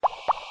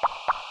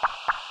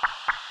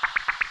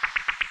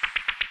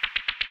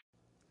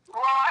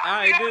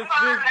right,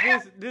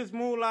 this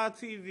Moolah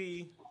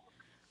TV.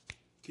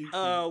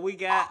 We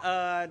got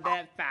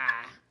that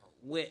fire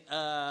with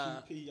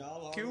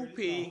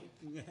QP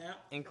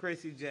and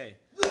Chrissy J.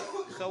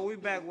 So we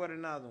back with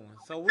another one.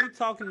 So we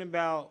talking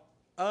about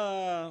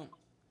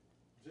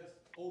just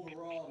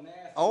overall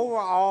nasty.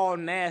 Overall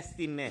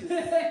nastiness.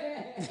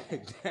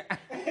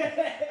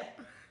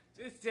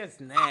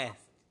 just nasty.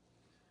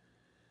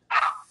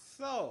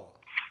 So,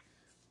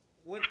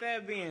 with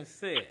that being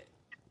said,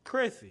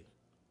 Chrissy,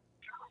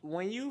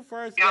 when you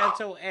first got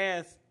your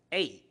ass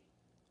ate,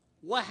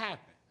 what happened?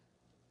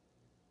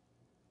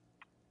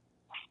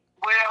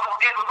 Well,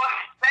 it was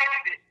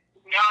unexpected, to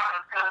be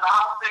honest, because I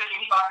was thinking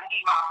he about to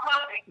eat my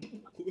pussy.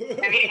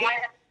 And he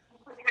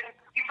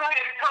put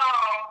his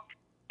tongue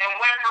and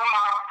went from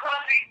my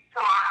pussy to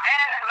my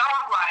ass, and I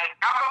was like,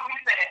 I remember he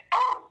said,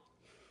 oh,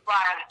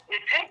 like,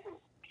 it tasted.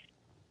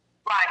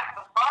 Like,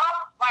 the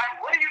fuck?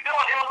 Like, what are you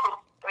doing? It was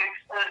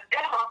a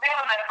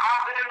feeling that I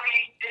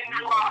literally didn't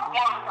know I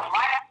wanted to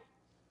like it,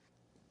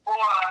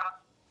 or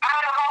I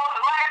don't know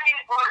to like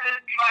it, or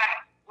just be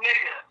like,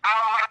 nigga, I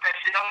don't like that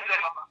shit. Don't do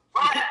that.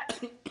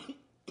 But,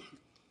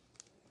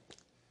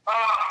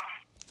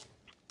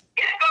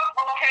 it goes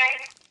okay.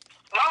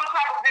 And I'm the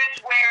type of bitch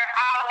where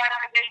I like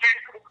to get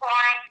straight to the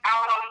point. I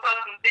don't know to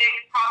some big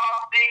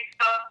talk, big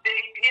stuff,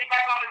 big get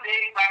back on the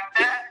dig. Like,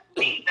 that's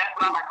me. That's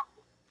what I like.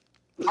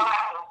 I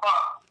like to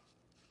fuck.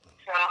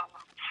 So,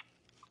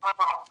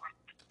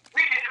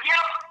 we can skip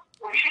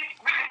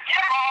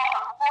all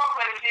the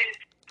foreplay shit.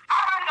 I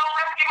don't know,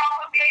 let's get my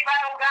pussy ate by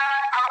no guy.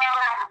 I'd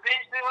rather have a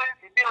bitch do it.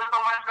 It feels so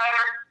much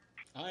better.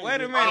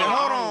 Wait a minute,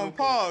 hold on,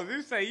 pause.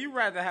 You say you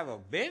rather have a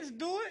bitch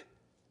do it?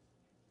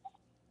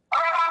 I'd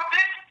rather have a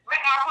bitch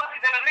lick my pussy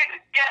than a nigga.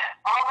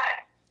 Yeah, all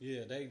that.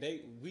 Yeah,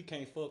 we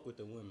can't fuck with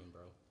the women,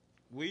 bro.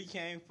 We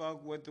can't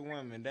fuck with the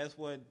women. That's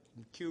what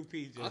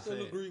QP just said. I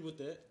can agree with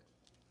that.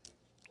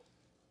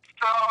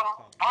 So,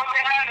 only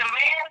thing I need a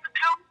man to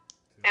do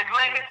is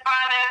lick his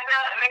fine ass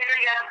up and make sure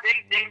he has a big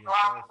dick so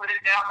I can put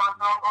it down my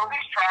throat or at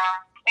least try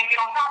and get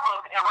on top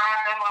of it and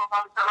ride that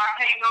motherfucker till I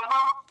can't no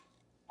more.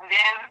 And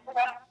then,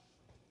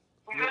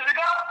 we good to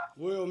go.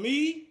 Well,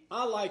 me,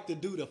 I like to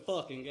do the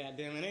fucking,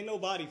 goddammit. Ain't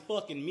nobody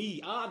fucking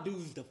me. I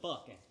do's the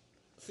fucking.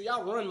 See,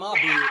 I run my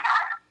bed.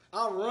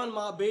 I run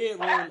my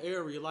bedroom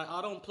area. Like,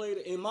 I don't play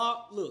in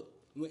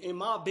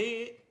my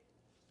bed,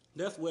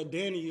 that's where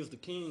Danny is the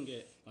king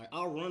at. Like,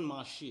 I run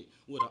my shit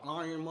with an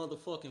iron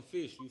motherfucking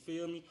fist. You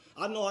feel me?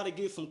 I know how to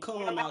get some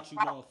cum out you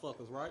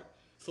motherfuckers, right?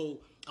 So,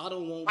 I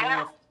don't want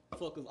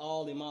motherfuckers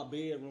all in my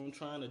bedroom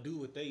trying to do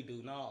what they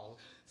do. No,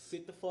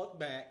 sit the fuck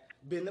back.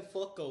 Bend the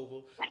fuck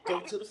over,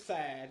 go to the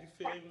side, you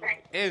feel me?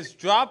 It's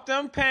drop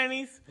them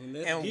panties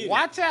and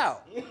watch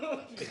out.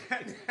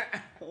 I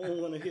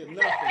don't want to hear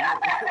nothing.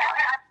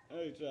 I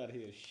ain't trying to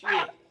hear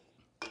shit.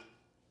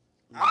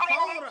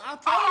 I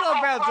told her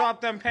about drop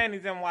them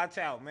panties and watch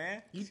out,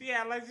 man. You see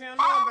how like she don't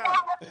know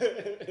about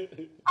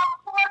it. Of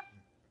course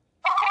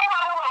I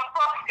want to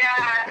fuck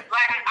guys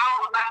like I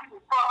would like to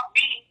fuck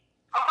me.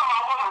 I'm talking about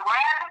I want to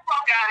ride the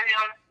fuck out of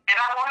him. And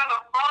I want him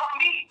to fuck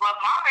me, but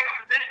my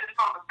favorite position is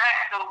from the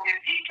back. So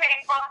if he can't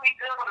fuck me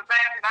good from the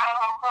back, then I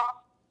don't want to fuck.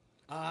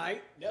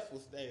 Alright, that's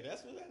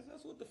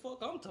what the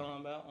fuck I'm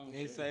talking about.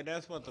 He say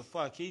that's what the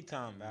fuck he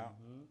talking about.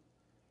 Mm-hmm.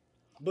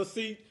 But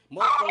see,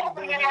 motherfuckers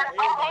don't have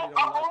everybody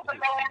don't like to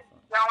get.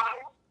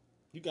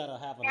 You gotta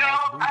have a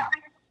nice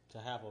booty to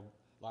have a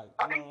like.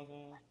 You know what I'm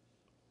saying?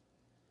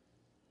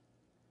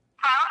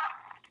 Huh?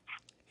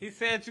 He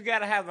said you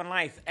gotta have a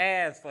nice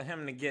ass for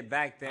him to get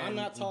back there and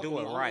do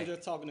it right. I'm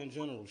just talking in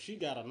general. She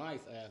got a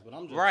nice ass, but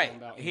I'm just right.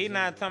 talking about. He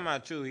not talking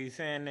about you. He's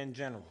saying in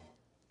general.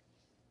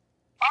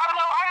 I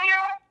know I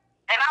hear,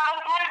 and I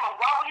don't blame him.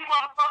 Why would he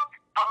want to fuck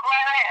a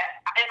flat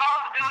ass? If I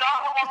was a dude, I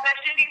don't want that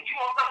shit. You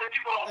want something that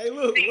you want. Hey,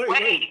 look,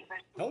 wait.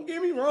 Don't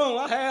get me wrong.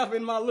 I have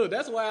in my look.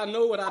 That's why I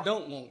know what I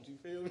don't want. You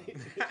feel me?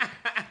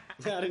 I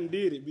done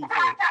did it before.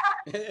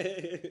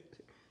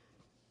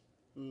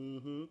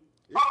 Mm-hmm.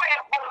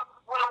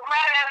 With a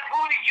flat ass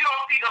booty, you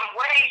don't see them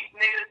waves,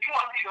 nigga. You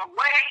want to see them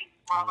waves,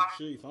 mama. Oh,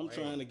 chief, I'm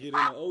trying to get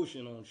in the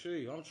ocean on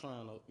chief. I'm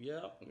trying to,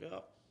 yeah.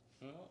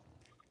 Mm-hmm.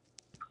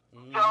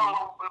 So,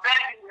 with that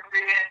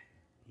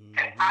being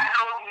said, I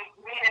know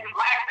men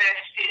like that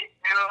shit.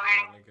 You know what I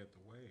mean? They get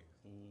the waves.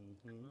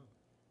 Mm-hmm.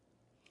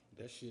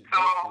 That shit. So,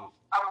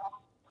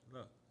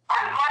 Look.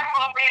 I just like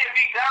for a man to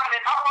be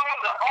dominant. I want him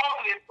to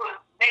own it, but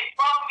they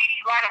fuck me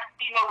like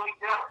he know what he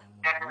doing.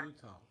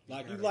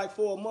 Like you like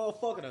for a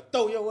motherfucker to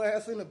throw your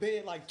ass in the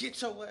bed, like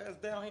get your ass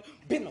down here,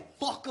 bend the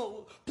fuck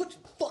over, put your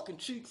fucking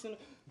cheeks in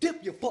it,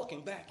 dip your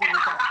fucking back in it.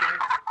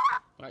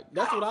 Like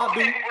that's what I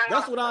do.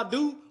 That's what I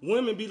do.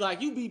 Women be like,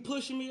 you be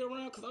pushing me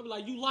around, cause I be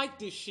like, you like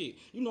this shit.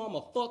 You know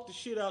I'ma fuck the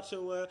shit out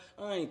your ass.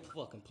 I ain't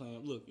fucking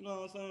playing. Look, you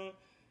know what I'm saying?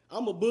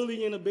 I'm a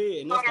bully in the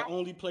bed, and that's the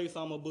only place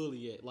I'm a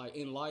bully at. Like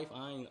in life,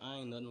 I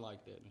ain't nothing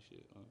like that and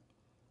shit. I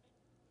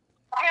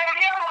mean,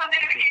 you know, a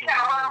nigga to get that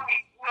around me,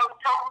 you know,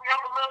 choke me up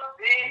a little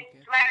bit,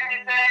 smack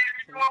his ass,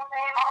 you know what I'm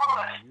saying? All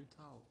that. You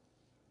talk.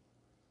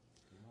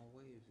 No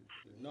ways.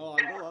 No,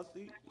 I know. I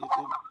see.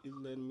 It's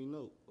letting me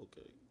know.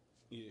 Okay.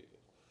 Yeah.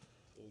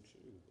 Oh,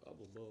 true. I'm a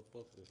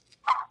motherfucker.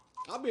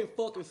 I've been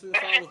fucking since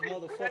I was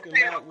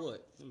motherfucking about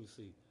what? Let me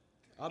see.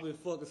 I've been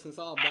fucking since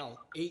I was about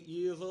 8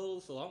 years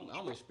old, so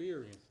I'm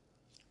experienced.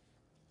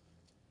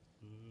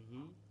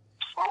 Mm-hmm.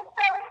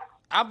 Okay.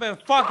 I've been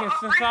fucking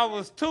since I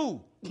was 2.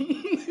 What would y'all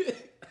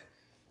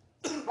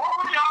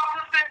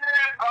consider,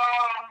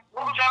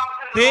 what would y'all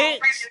consider the Bitch.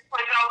 previous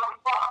place y'all was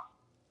fuck?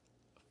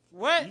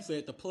 What? You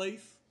said the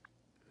place?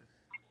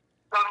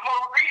 The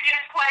most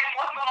previous place,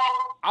 what's the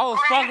most I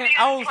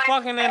was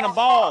fucking in the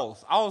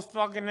balls. I was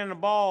fucking in the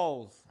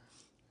balls.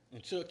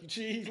 And Chuck E.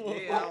 Cheese, Yeah,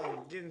 motherfucker. I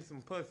was getting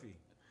some pussy.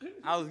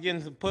 I was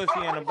getting some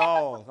pussy in the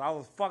balls. I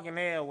was fucking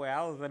everywhere.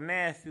 I was a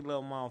nasty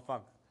little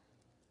motherfucker.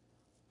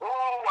 Ooh, I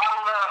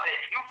love it.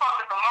 You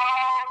fucking the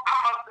mom, I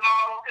fucked the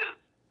mom too.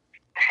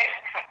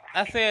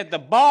 I said the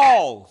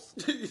balls.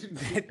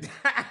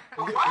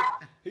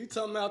 He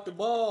talking about the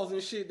balls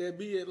and shit that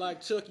be at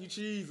like Chuck E.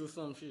 Cheese or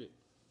some shit.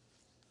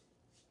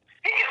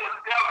 He was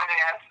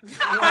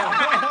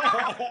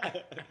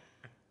dumbass.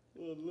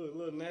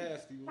 little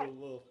nasty little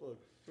motherfucker.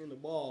 In the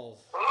balls.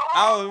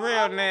 I was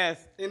real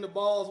nasty. In the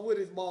balls with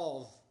his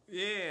balls.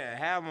 Yeah,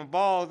 have my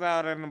balls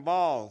out in the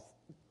balls.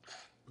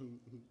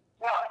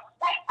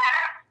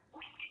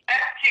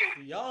 That's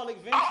cute. Y'all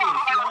adventurous.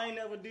 I ain't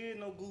never did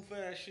no goof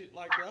ass shit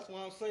like that. That's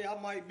why I'm saying I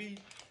might be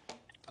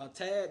a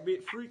tad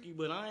bit freaky,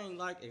 but I ain't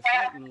like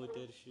exciting with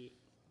that shit.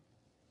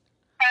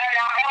 Hey,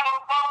 I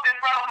almost fucked in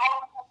front of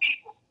multiple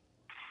people.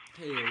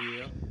 Hell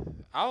yeah.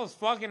 I was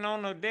fucking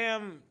on the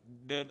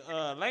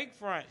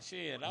lakefront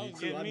shit. I was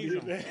too, getting I me did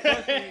some that.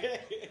 pussy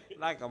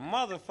like a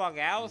motherfucker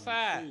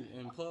outside.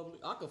 In public,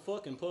 I could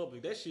fuck in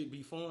public. That shit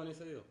be fun as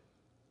hell. Thank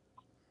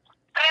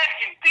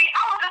you. See,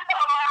 I was just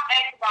telling my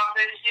ex about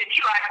this shit. He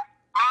like,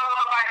 I don't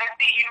know if I can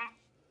see you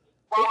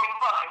while we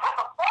fucking. What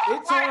the fuck? It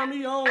turned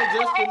me on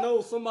just to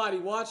know somebody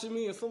watching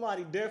me and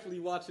somebody definitely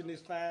watching this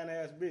fine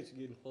ass bitch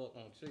getting fucked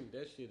on too.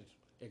 That shit is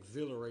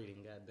exhilarating,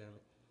 goddamn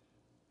it.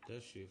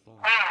 That shit fun.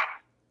 My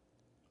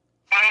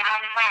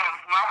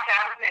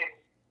kind of thing.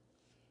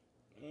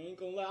 I ain't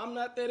gonna lie, I'm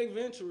not that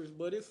adventurous,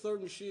 but it's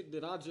certain shit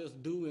that I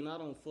just do and I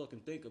don't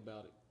fucking think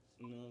about it.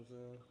 You know what I'm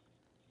saying?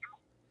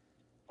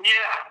 Yeah.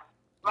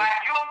 Like,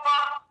 you don't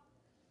fuck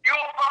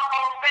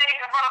on stage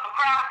in front of a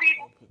crowd of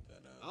people.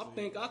 I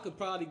think I could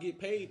probably get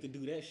paid to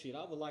do that shit.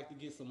 I would like to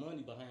get some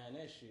money behind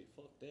that shit.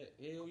 Fuck that.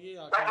 Hell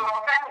yeah, I That's can. what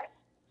I'm saying.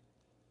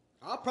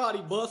 I'll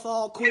probably bust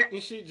all quick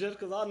and shit just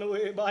because I know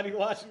everybody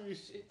watching me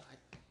shit. Like,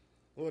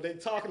 or they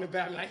talking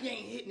about me like, you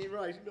ain't hitting it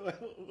right. You know,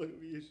 look at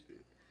me and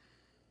shit.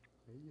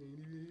 You ain't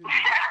even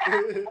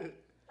hitting it.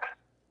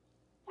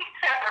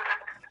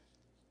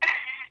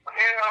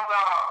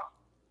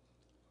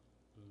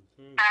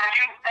 Have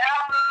you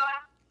ever,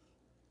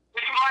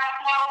 did you like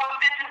swallow a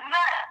bitch's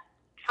nut?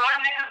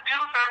 Certain niggas do,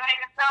 certain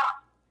niggas don't.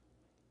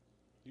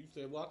 You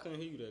said, well, I couldn't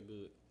hear you that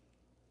good.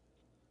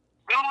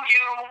 Do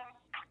you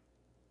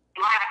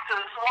like to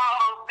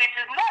swallow a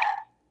bitch's nut?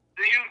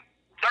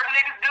 Certain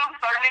niggas do,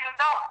 certain niggas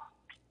don't.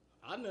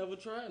 I never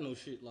tried no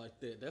shit like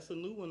that. That's a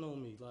new one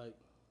on me. Like,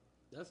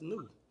 that's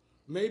new.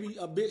 Maybe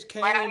a bitch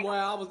came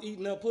while I was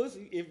eating up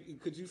pussy.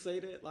 Could you say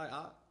that? Like,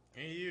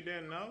 And you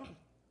didn't know?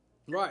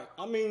 right.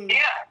 I mean,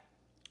 Yeah.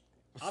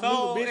 I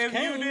So knew the bitch if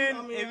came. you didn't,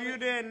 I mean, if you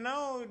didn't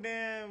know,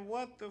 then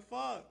what the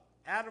fuck?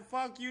 How the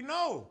fuck you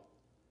know?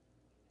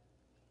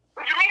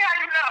 What you mean how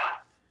you know?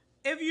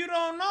 If you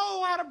don't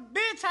know how to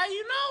bitch, how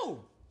you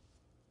know?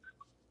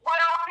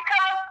 Well,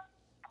 because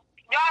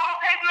y'all don't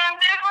taste nothing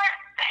different.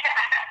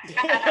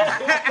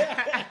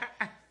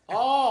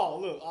 oh,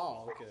 look.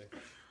 Oh, okay.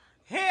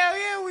 Hell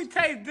yeah, we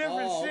taste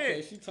different Oh, shit.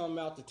 okay. She talking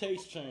about the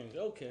taste change.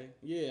 Okay.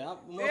 Yeah. Hell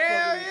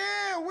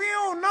yeah, we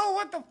don't know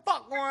what the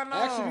fuck going on.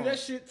 Actually, that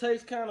shit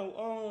tastes kind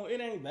of, it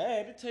ain't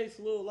bad. It tastes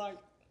a little like,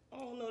 I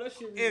don't know, that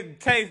shit. It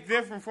tastes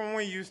different from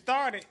when you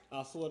started.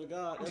 I swear to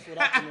God, that's what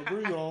I can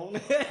agree on.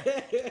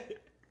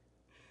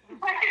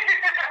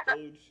 Oh,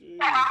 shit.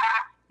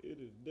 It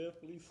is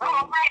definitely Oh,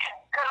 something. man,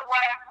 because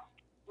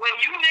when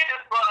you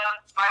niggas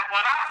bust, like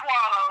when I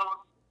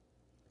swallow,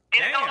 it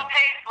Damn. don't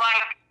taste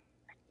like,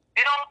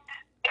 it don't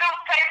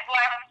taste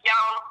like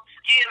y'all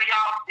skin or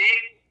y'all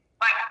dick.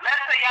 Like,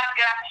 let's say y'all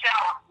got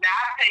shower. Now I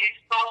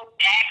taste soap,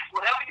 axe,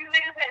 whatever you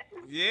niggas into.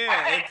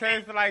 Yeah, it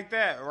tastes like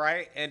that,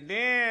 right? And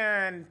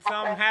then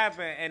something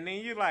happened, and then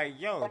you like,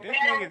 yo, this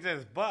nigga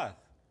just bust.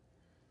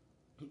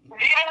 You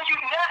know, you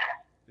nuts.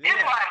 Yeah.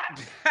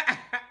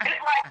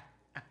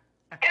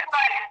 It's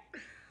like,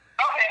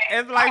 okay.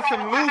 It's like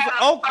some loose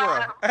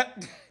okra.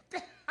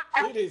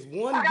 It is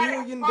 1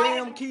 billion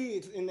damn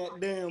kids in that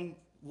damn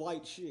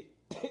white shit.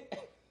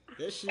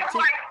 That shit, It's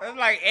like, It's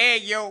like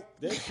egg yolk.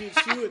 that shit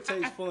should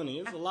taste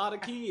funny. There's a lot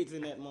of kids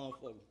in that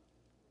motherfucker. it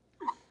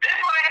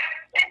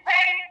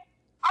tastes,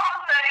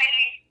 I'll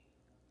say,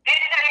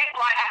 it tastes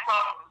like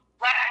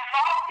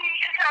salty.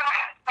 It's kind of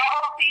like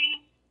salty,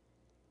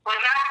 but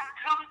not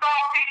too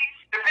salty.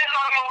 Depending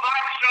on your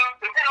body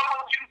structure, depending on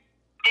what you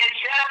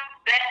ingest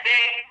that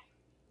day.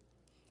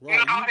 Right, You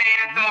know what I'm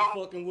saying? you So,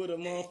 fucking with a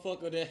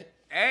motherfucker that.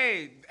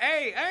 Hey, I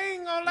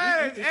ain't gonna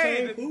lie. It's the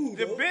Hey, same food,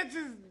 the though.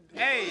 bitches,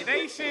 Hey,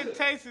 they shit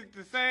tasted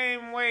the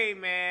same way,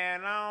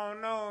 man. I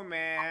don't know,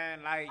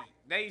 man. Like,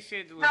 they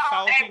shit was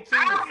salty too.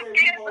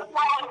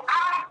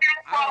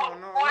 I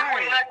don't know,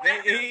 right?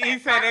 He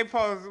said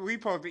we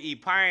supposed to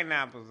eat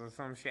pineapples or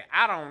some shit.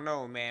 I don't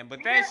know, man.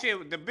 But that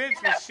shit, the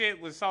bitch was shit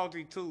was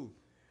salty too.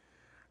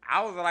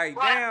 I was like,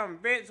 damn,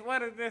 bitch,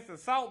 what is this, a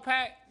salt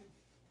pack?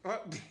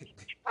 What?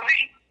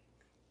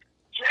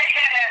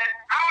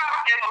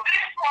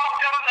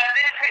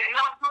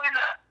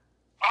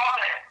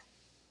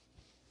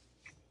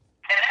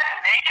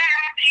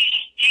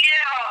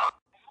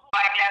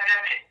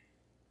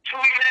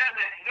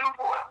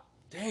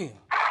 Damn.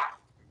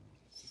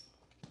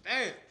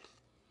 Damn.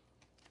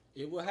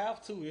 It would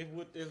have to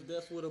if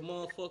that's what a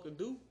motherfucker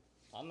do.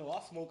 I know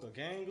I smoke a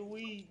gang of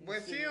weed.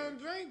 But she don't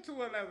drink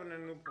 211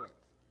 in Newport.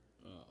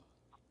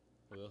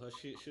 Well, her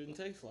shit shouldn't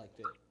taste like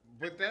that.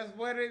 But that's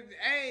what it.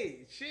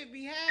 Hey, shit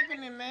be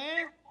happening,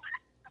 man.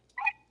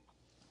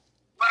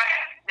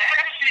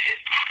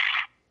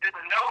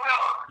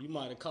 You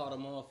might have caught a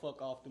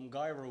motherfucker off them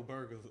gyro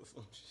burgers or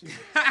some shit.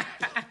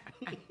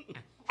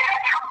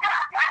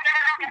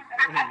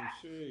 Oh,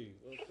 shit.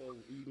 Okay,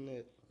 eating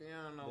that. You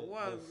don't know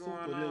what's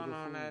going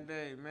on that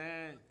day,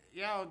 man.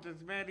 Y'all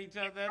just met each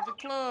other at the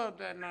club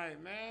that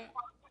night, man.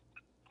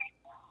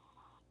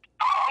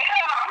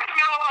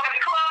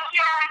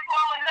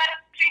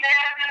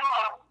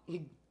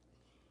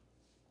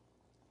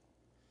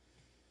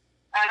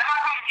 And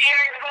I'm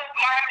scared to put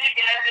my dick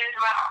in that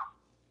bitch's mouth.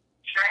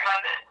 Straight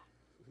like that.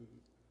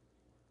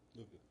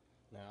 Look at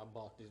now I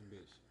bought this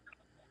bitch.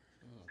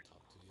 I'm gonna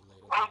talk to you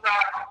later. I'm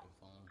sorry. Fucking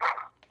phone.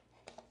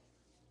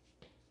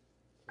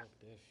 Fuck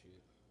that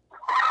shit.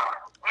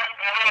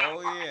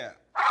 Oh yeah.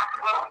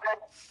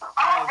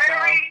 I'm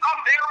very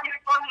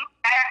funny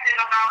acting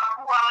about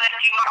who I let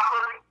eat my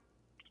pussy.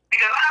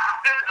 Because I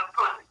spit the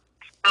pussy.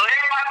 So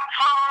everybody's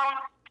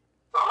tongue,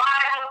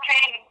 saliva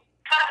can't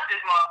touch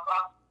this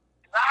motherfucker.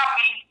 I'll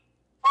be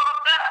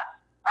fucked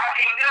up. I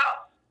can't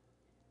go.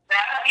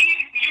 Now, you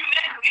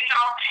niggas get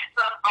your shit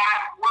stuck by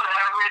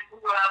whatever.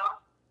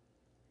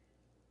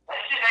 That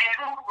shit ain't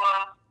cool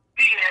for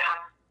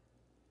females.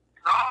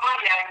 I'm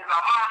funny acting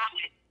about my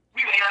shit.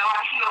 You ain't got no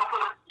kilo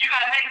pussy. You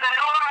got niggas that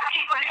don't know how to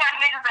keep pussy. You got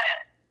niggas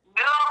that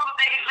love what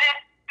they live.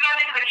 You got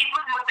niggas that keep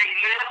pussy what they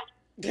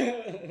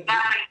live.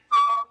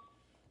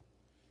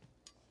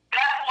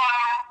 That's why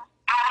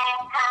I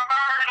don't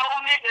prefer no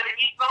nigga to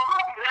eat no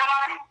pussy. You know what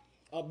I mean?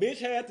 A bitch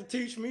had to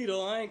teach me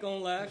though. I ain't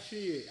gonna lie,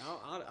 shit.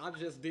 I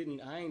just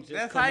didn't. I ain't just.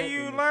 That's come how up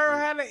you with learn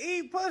this how to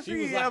eat pussy.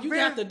 She was like, you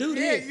got to do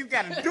Yeah, this. you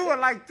gotta do it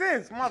like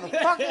this,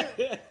 motherfucker.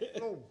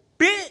 Little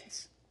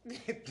bitch.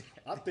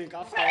 I think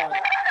I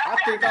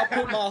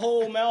put my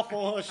whole mouth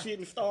on her shit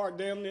and started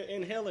damn near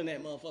inhaling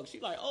that motherfucker.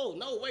 She like, oh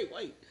no, wait.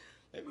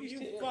 Let me You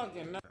tell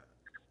fucking. Yeah,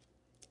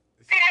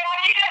 when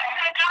you get to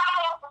the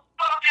job,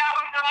 fuck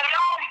y'all, you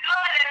only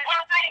good at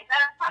one thing.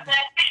 That's put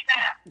that shit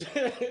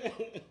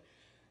down.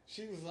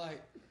 She was like,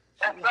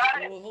 That's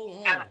about it. well, hold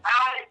on. That's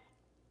about it.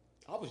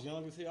 I was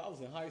young as hell. I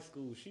was in high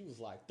school. She was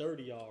like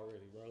 30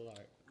 already, bro.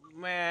 Like,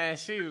 Man,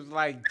 she was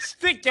like,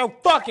 stick your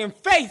fucking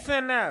face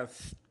in there.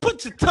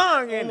 Put your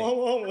tongue in it.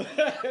 hold on. Well,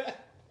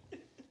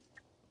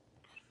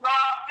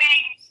 see,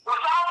 with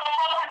all the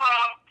over,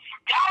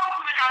 y'all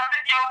was trying to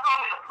stick your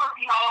tongue in a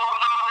pussy hole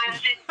and all that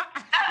shit.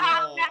 That's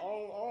how No,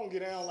 I don't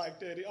get down like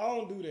that. I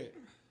don't do that.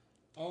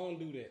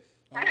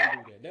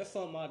 That's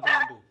something I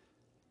don't do.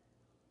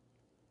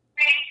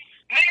 See,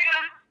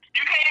 niggas,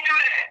 you can't do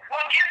that.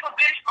 Well, get the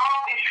bitch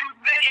off and shoot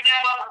niggas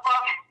that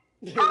motherfucking.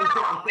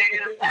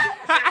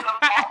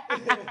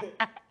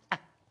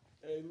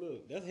 Hey, look,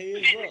 that's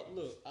heads up.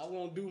 Look, I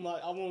won't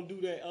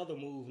do that other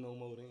move no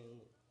more. Then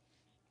look,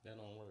 that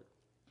don't work.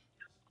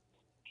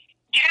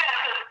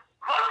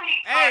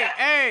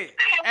 Hey,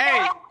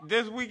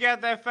 this week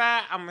at that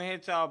fight, I'm gonna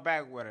hit y'all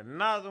back with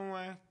another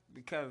one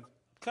because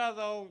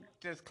Cuzzo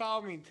just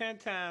called me 10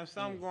 times,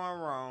 something going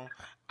wrong.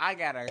 I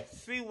gotta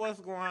see what's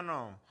going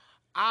on.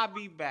 I'll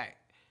be back.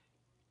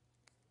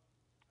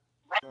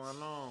 What's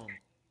going on?